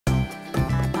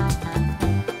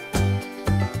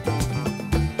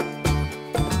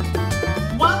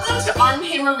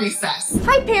Hammer Recess.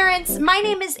 Hi parents, my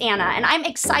name is Anna and I'm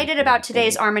excited about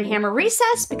today's Arm & Hammer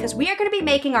Recess because we are going to be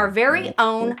making our very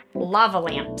own lava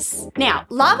lamps. Now,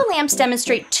 lava lamps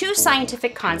demonstrate two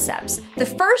scientific concepts. The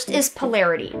first is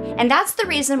polarity, and that's the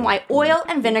reason why oil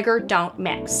and vinegar don't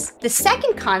mix. The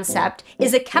second concept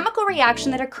is a chemical reaction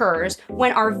that occurs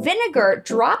when our vinegar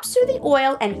drops through the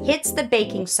oil and hits the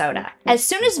baking soda. As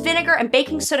soon as vinegar and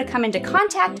baking soda come into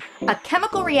contact, a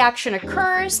chemical reaction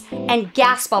occurs and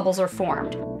gas bubbles are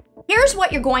formed. Here's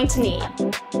what you're going to need.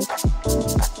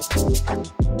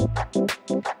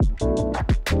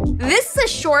 This is a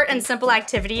short and simple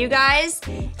activity, you guys.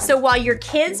 So while your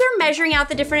kids are measuring out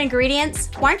the different ingredients,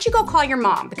 why don't you go call your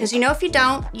mom? Because you know if you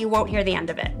don't, you won't hear the end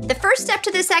of it. The first step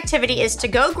to this activity is to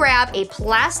go grab a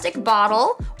plastic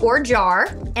bottle or jar,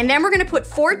 and then we're gonna put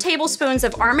 4 tablespoons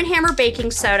of Arm & Hammer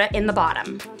baking soda in the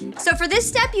bottom. So for this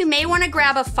step, you may wanna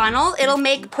grab a funnel. It'll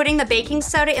make putting the baking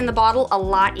soda in the bottle a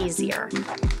lot easier.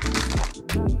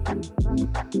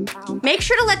 Make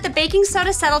sure to let the baking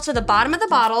soda settle to the bottom of the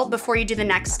bottle before you do the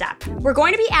next step. We're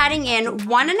going to be adding in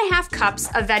 1.5 cups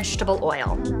of vegetable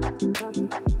oil.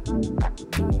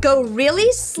 Go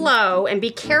really slow and be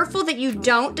careful that you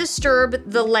don't disturb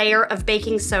the layer of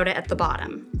baking soda at the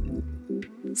bottom.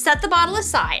 Set the bottle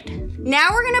aside. Now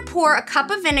we're gonna pour a cup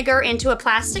of vinegar into a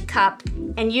plastic cup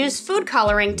and use food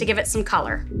coloring to give it some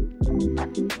color.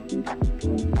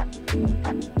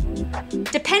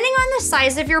 Depending on the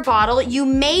size of your bottle, you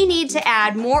may need to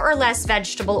add more or less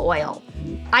vegetable oil.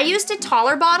 I used a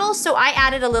taller bottle, so I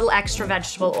added a little extra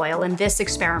vegetable oil in this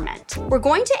experiment. We're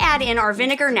going to add in our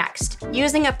vinegar next,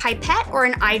 using a pipette or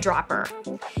an eyedropper.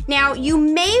 Now, you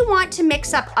may want to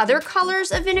mix up other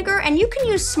colors of vinegar, and you can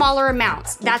use smaller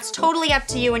amounts. That's totally up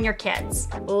to you and your kids.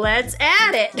 Let's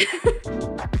add it.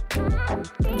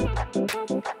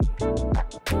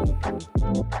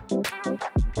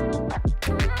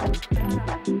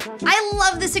 I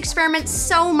love this experiment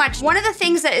so much. One of the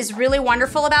things that is really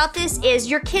wonderful about this is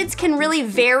your kids can really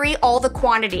vary all the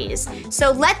quantities.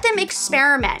 So let them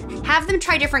experiment. Have them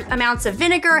try different amounts of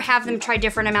vinegar, have them try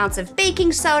different amounts of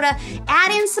baking soda,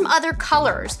 add in some other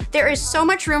colors. There is so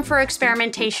much room for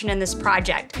experimentation in this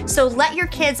project. So let your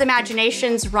kids'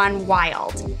 imaginations run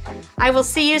wild. I will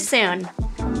see you soon.